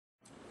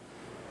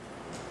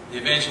The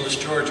evangelist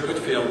George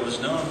Whitefield was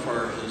known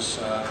for his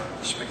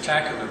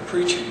spectacular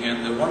preaching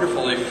and the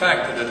wonderful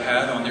effect that it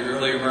had on the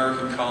early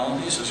American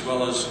colonies as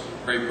well as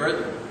Great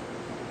Britain.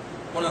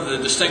 One of the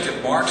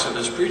distinctive marks of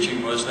his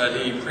preaching was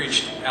that he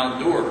preached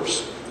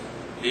outdoors.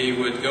 He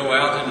would go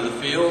out into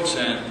the fields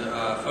and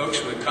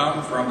folks would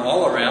come from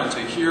all around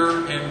to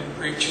hear him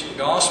preach the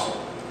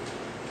gospel.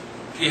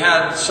 He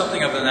had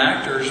something of an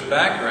actor's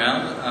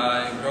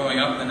background, growing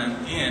up in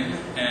an inn,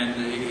 and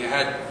he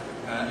had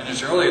in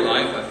his early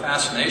life a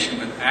fascination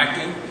with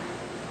acting,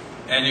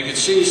 and you could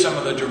see some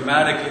of the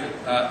dramatic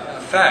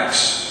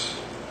effects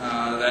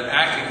that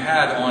acting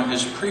had on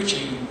his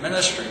preaching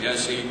ministry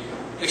as he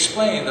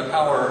explained the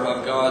power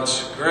of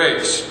God's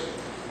grace.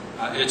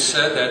 It's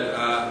said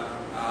that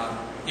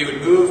he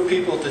would move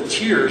people to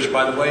tears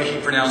by the way he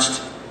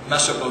pronounced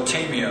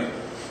Mesopotamia.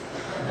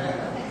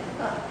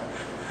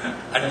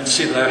 I didn't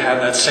see that I had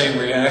that same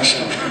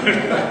reaction.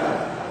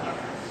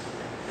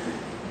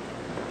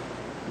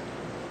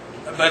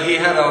 But he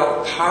had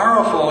a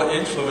powerful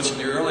influence in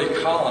the early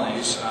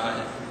colonies.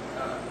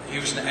 He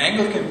was an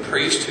Anglican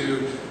priest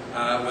who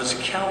was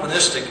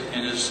Calvinistic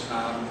in his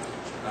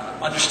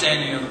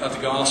understanding of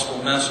the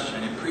gospel message,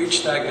 and he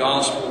preached that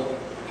gospel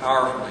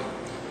powerfully.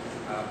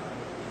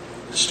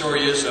 The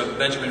story is of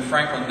Benjamin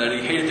Franklin that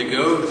he hated to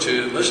go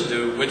to listen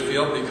to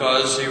Whitefield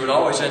because he would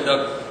always end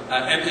up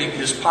emptying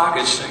his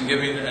pockets and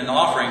giving an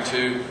offering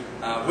to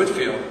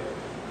Whitefield.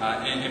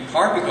 In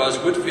part because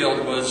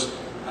Whitefield was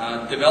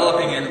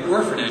developing an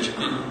orphanage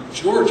in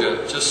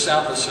Georgia, just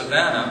south of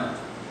Savannah,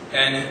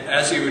 and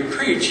as he would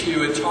preach, he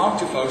would talk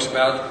to folks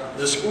about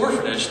this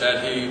orphanage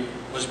that he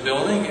was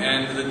building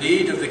and the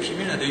need of the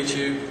community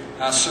to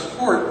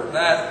support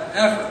that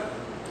effort.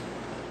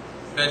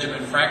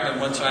 Benjamin Franklin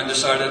one time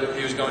decided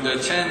he was going to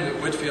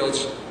attend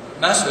Whitefield's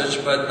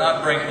message but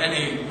not bring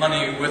any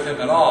money with him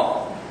at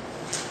all.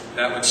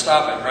 That would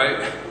stop it,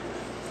 right?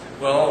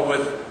 Well,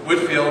 with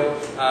Whitefield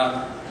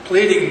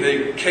pleading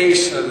the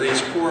case of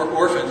these poor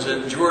orphans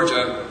in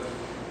Georgia,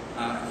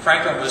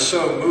 Franklin was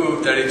so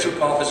moved that he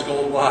took off his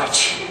gold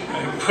watch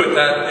and put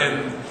that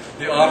in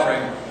the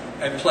offering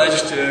and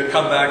pledged to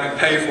come back and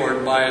pay for it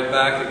and buy it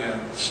back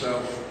again.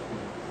 So,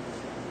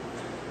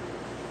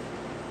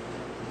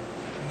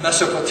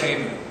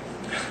 Mesopotamia.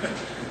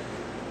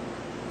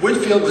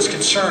 Whitefield was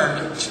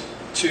concerned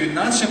to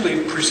not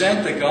simply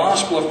present the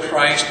gospel of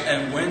Christ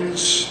and win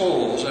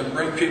souls and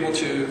bring people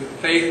to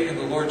faith in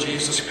the Lord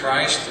Jesus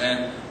Christ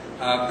and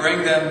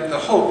bring them the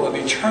hope of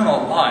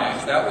eternal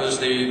life. That was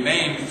the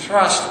main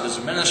thrust of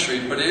his ministry,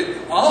 but it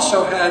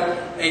also had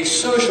a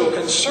social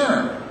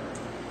concern.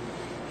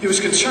 He was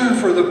concerned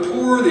for the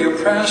poor, the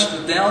oppressed,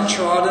 the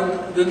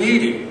downtrodden, the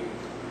needy.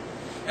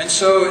 And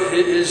so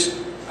his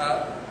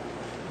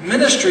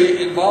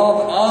ministry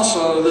involved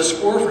also this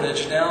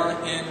orphanage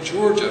down in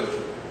Georgia.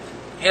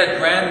 He had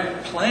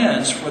grand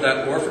plans for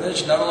that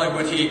orphanage. Not only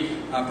would he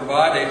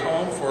provide a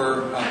home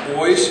for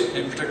boys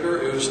in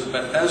particular, it was the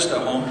Bethesda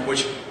home,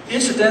 which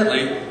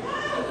incidentally,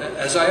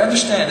 as I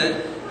understand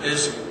it,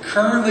 is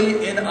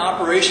currently in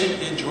operation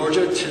in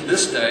Georgia to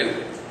this day.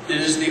 It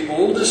is the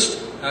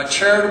oldest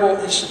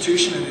charitable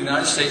institution in the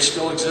United States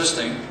still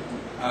existing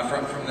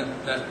from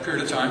that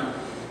period of time.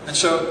 And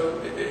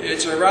so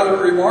it's a rather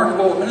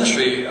remarkable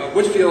ministry.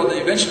 Whitefield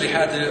eventually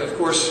had to, of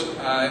course,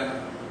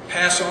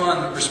 pass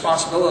on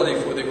responsibility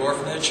for the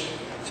orphanage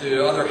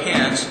to other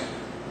hands.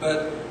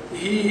 But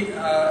he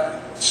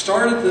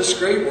started this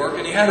great work,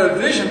 and he had a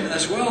vision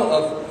as well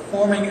of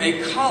forming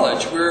a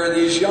college where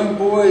these young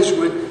boys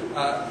would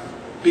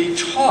be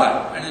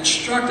taught and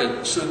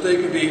instructed so that they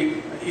could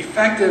be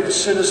effective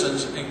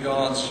citizens in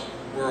God's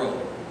world.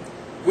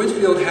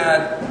 Whitefield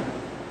had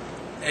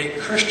a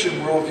Christian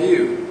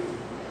worldview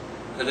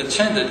that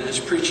attended his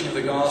preaching of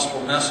the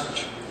gospel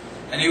message.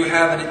 And he would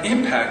have an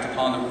impact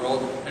upon the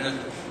world in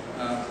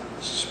a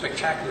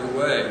spectacular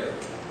way.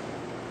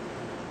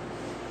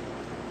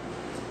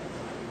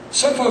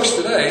 Some folks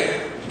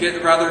today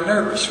get rather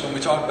nervous when we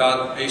talk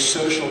about a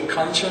social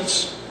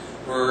conscience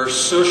or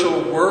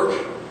social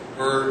work,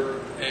 or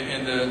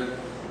in the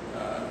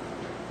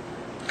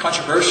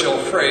controversial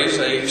phrase,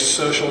 a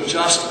social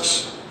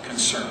justice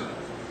concern.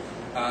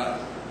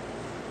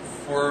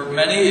 For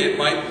many, it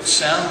might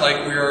sound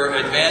like we are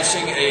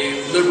advancing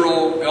a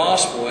liberal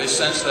gospel, a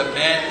sense that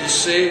man is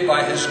saved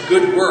by his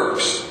good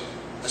works,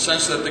 a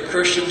sense that the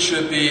Christian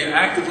should be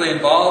actively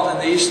involved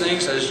in these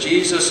things as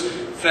Jesus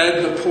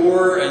fed the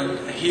poor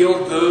and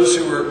healed those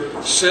who were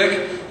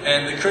sick,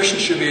 and the Christian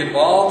should be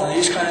involved in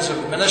these kinds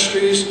of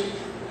ministries.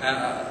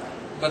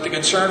 But the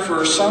concern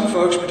for some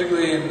folks,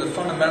 particularly in the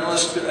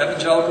fundamentalist,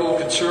 evangelical,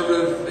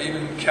 conservative,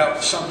 even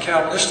some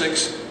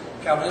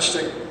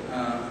Calvinistic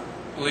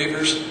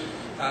believers,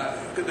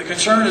 the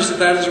concern is that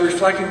that is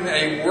reflecting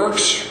a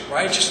works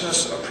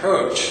righteousness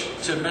approach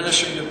to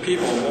ministering to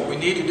people. What we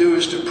need to do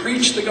is to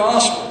preach the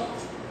gospel.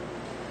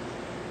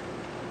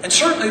 And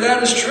certainly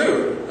that is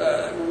true.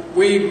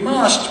 We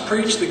must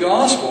preach the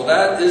gospel.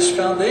 That is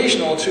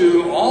foundational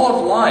to all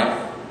of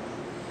life.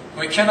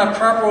 We cannot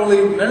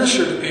properly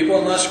minister to people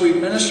unless we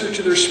minister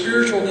to their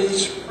spiritual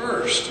needs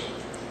first.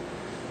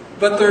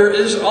 But there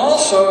is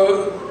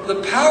also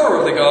the power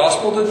of the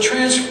gospel to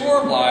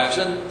transform lives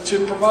and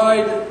to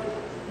provide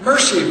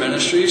mercy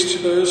ministries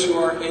to those who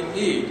are in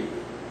need.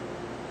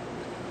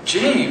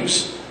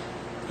 James,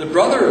 the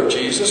brother of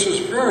Jesus, was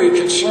very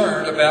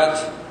concerned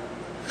about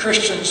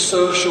Christian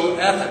social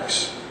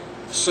ethics,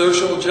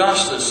 social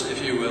justice,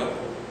 if you will.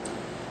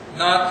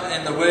 Not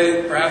in the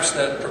way perhaps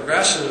that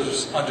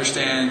progressives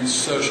understand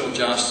social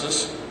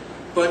justice,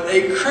 but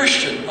a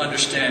Christian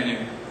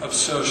understanding of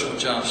social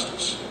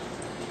justice.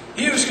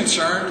 He was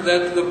concerned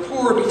that the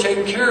poor be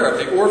taken care of,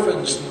 the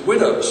orphans and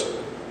widows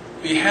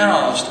be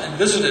housed and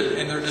visited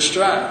in their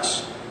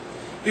distress.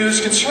 He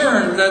was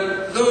concerned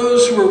that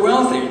those who were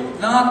wealthy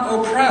not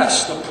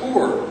oppress the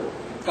poor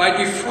by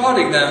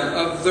defrauding them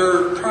of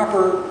their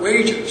proper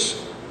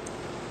wages.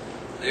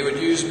 They would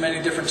use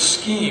many different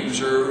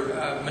schemes or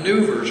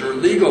maneuvers or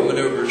legal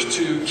maneuvers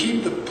to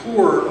keep the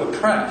poor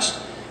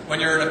oppressed. When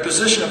you're in a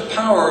position of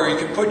power, you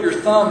can put your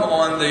thumb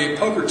on the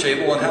poker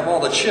table and have all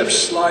the chips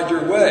slide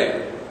your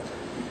way.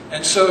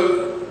 And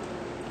so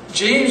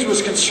James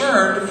was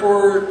concerned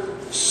for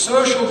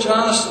social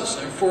justice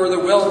and for the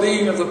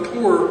well-being of the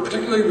poor,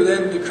 particularly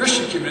within the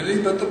Christian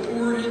community, but the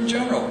poor in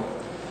general.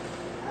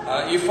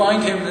 You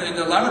find him in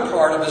the latter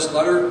part of his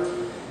letter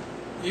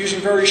using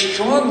very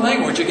strong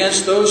language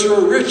against those who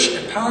are rich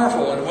and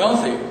powerful and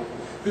wealthy,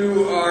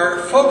 who are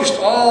focused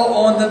all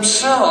on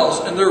themselves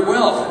and their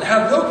wealth and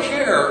have no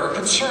care or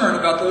concern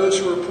about those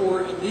who are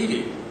poor and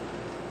needy.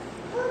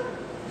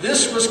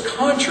 This was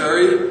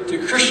contrary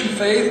to Christian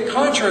faith,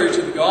 contrary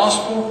to the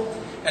gospel,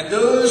 and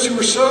those who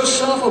were so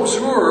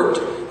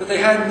self-absorbed that they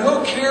had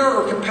no care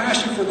or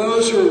compassion for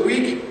those who were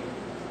weak,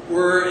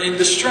 were in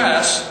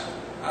distress,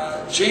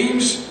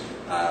 James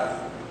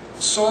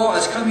saw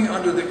as coming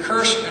under the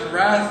curse and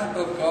wrath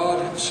of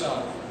God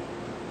himself.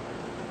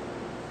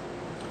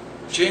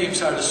 James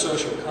had a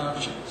social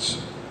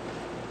conscience.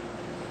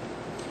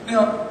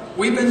 Now,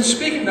 we've been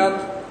speaking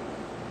about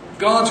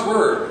God's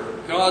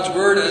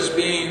Word as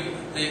being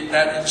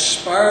that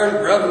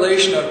inspired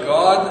revelation of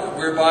God,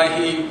 whereby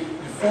He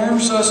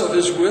informs us of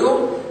His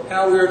will,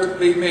 how we are to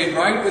be made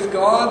right with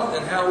God,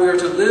 and how we are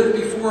to live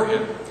before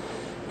Him.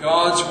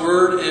 God's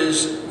Word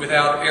is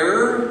without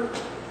error,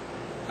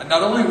 and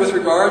not only with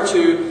regard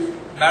to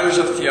matters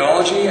of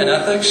theology and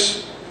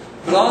ethics,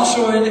 but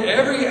also in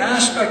every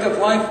aspect of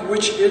life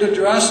which it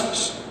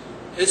addresses.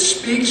 It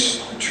speaks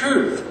the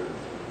truth,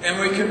 and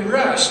we can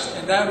rest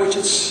in that which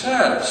it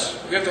says.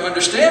 We have to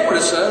understand what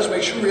it says,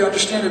 make sure we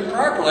understand it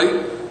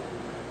properly,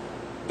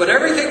 but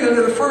everything that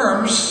it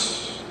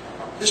affirms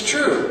is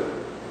true,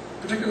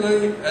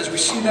 particularly as we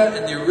see that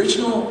in the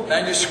original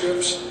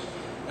manuscripts,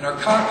 and our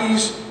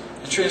copies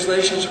and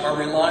translations are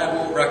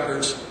reliable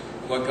records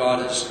of what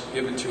God has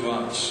given to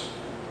us.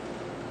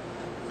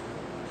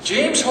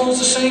 James holds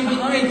the same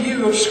high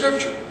view of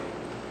Scripture.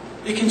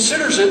 He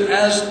considers it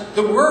as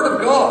the Word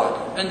of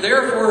God, and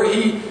therefore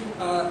he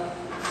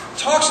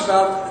talks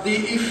about the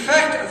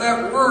effect of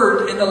that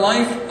Word in the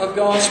life of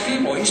God's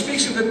people. He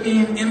speaks of it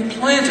being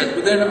implanted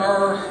within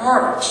our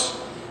hearts.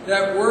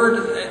 That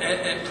Word,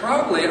 and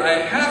probably I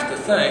have to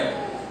think,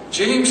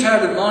 James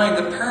had in mind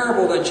the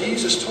parable that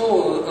Jesus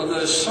told of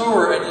the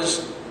sower and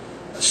his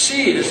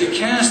seed, as he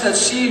cast that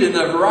seed in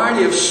a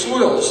variety of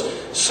soils.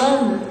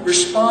 Some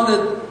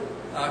responded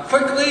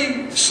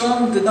quickly,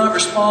 some did not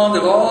respond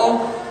at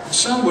all, and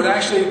some would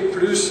actually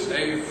produce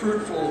a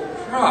fruitful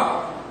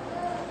crop.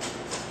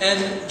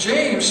 And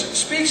James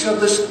speaks of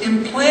this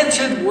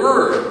implanted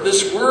Word,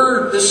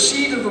 this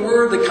seed of the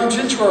Word that comes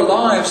into our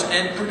lives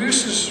and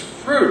produces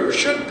fruit, or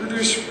should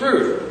produce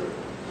fruit.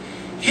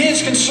 He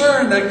is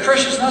concerned that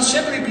Christians not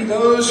simply be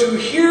those who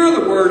hear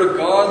the Word of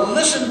God,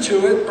 listen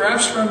to it,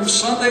 perhaps from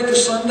Sunday to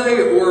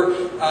Sunday, or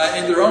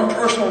in their own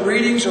personal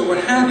readings, or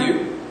what have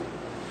you,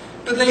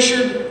 but they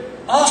should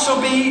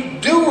also be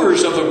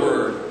doers of the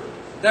Word.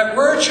 That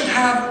Word should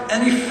have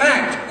an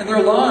effect in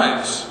their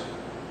lives.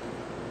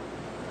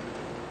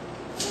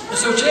 And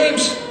so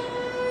James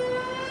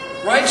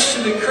writes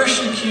to the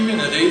Christian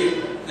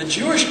community, the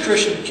Jewish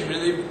Christian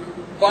community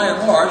by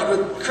and large,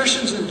 but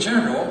Christians in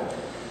general,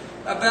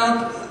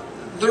 about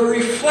the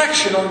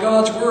reflection on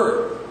God's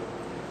Word.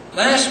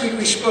 Last week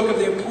we spoke of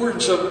the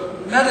importance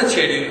of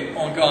meditating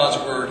on God's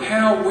Word,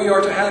 how we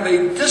are to have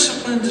a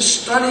disciplined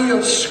study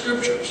of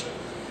Scriptures.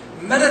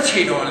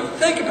 Meditate on it.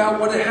 Think about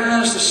what it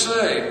has to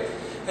say.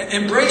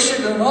 Embrace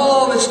it in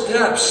all of its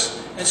depths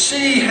and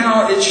see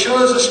how it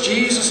shows us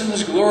Jesus in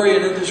His glory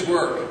and in His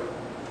work.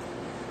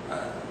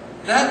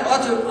 That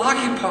ought to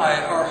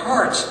occupy our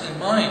hearts and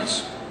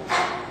minds.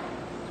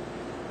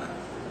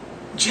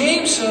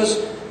 James says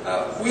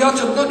we ought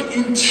to look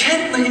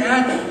intently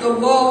at the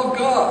law of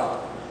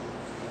God.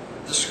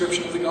 The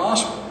description of the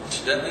gospel.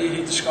 Incidentally,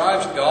 he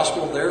describes the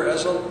gospel there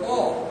as a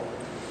law.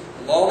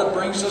 A law that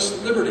brings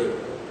us liberty.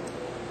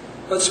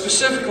 But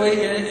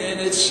specifically in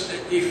its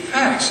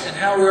effects and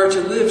how we are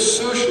to live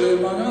socially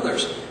among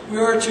others. We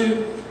are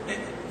to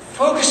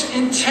focus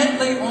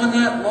intently on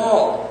that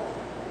law.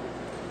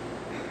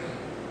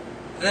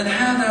 And then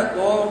have that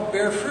law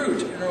bear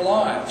fruit in our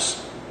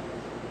lives.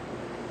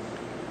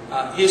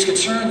 he is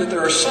concerned that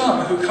there are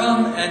some who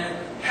come and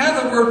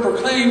have the word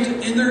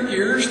proclaimed in their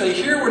ears. They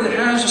hear what it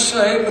has to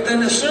say, but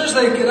then as soon as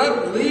they get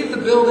up, leave the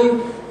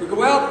building, or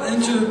go out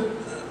into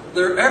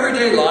their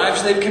everyday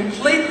lives, they've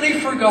completely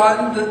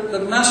forgotten the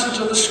message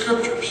of the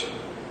Scriptures.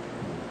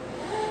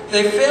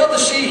 They fail to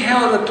see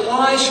how it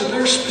applies to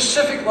their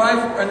specific life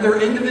and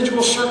their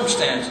individual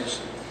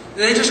circumstances.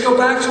 They just go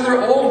back to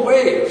their old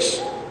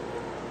ways.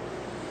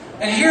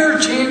 And here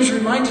James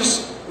reminds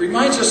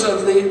us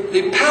of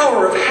the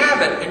power of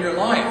habit in your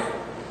life.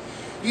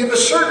 You have a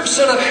certain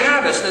set of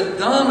habits that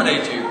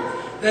dominate you,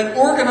 that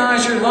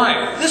organize your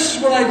life. This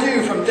is what I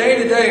do from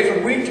day to day,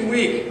 from week to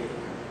week,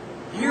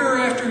 year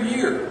after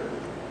year.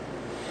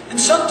 And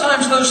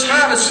sometimes those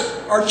habits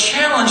are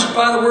challenged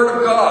by the Word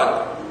of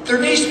God. There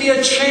needs to be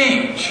a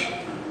change.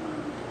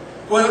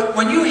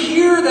 When you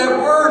hear that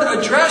Word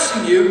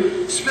addressing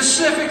you,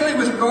 specifically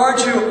with regard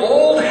to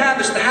old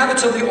habits, the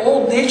habits of the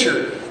old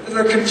nature that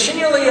are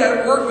continually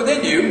at work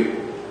within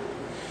you,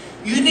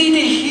 you need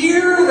to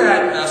hear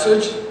that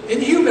message in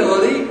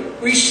humility,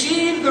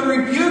 receive the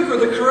rebuke or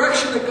the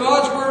correction that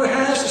God's Word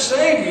has to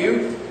say to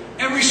you,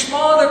 and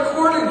respond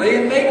accordingly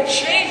and make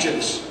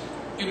changes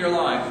in your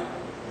life.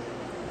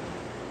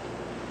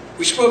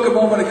 We spoke a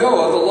moment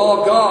ago of the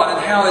law of God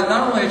and how it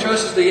not only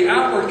addresses the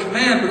outward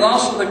command, but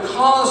also the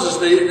causes,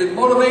 the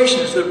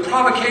motivations, the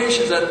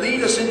provocations that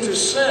lead us into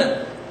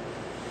sin.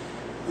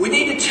 We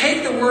need to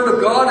take the Word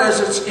of God as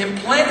it's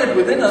implanted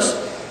within us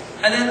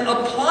and then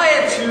apply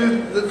it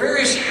to the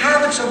various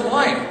habits of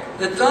life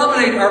that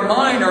dominate our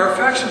mind, our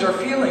affections, our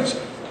feelings,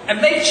 and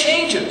make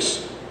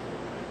changes.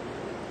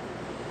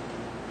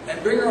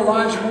 And bring our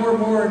lives more and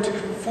more into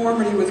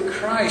conformity with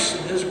Christ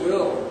and His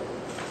will.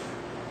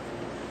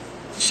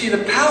 You see,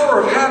 the power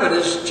of habit,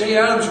 as J.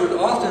 Adams would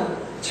often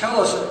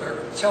tell us,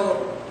 or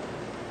tell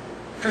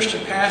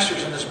Christian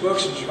pastors in his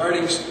books and his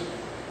writings,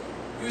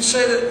 he would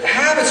say that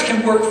habits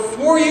can work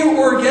for you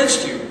or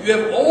against you. You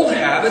have old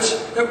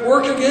habits that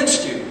work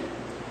against you.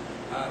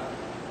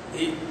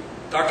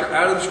 Dr.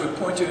 Adams would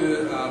point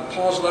to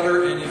Paul's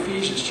letter in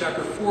Ephesians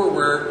chapter 4,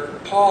 where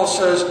Paul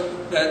says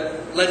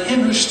that let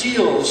him who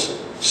steals,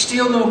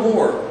 steal no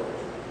more,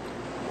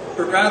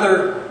 but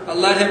rather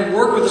let him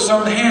work with his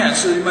own hands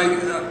so that he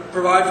might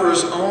provide for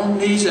his own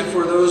needs and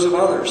for those of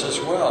others as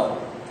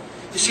well.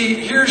 You see,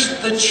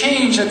 here's the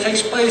change that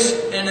takes place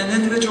in an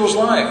individual's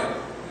life.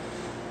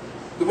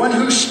 The one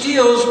who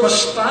steals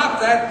must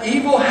stop that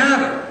evil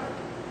habit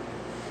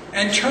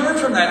and turn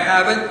from that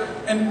habit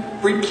and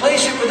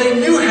replace it with a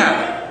new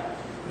habit.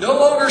 No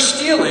longer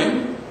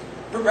stealing,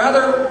 but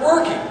rather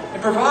working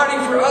and providing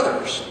for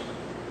others.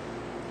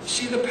 You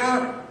see the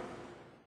pattern.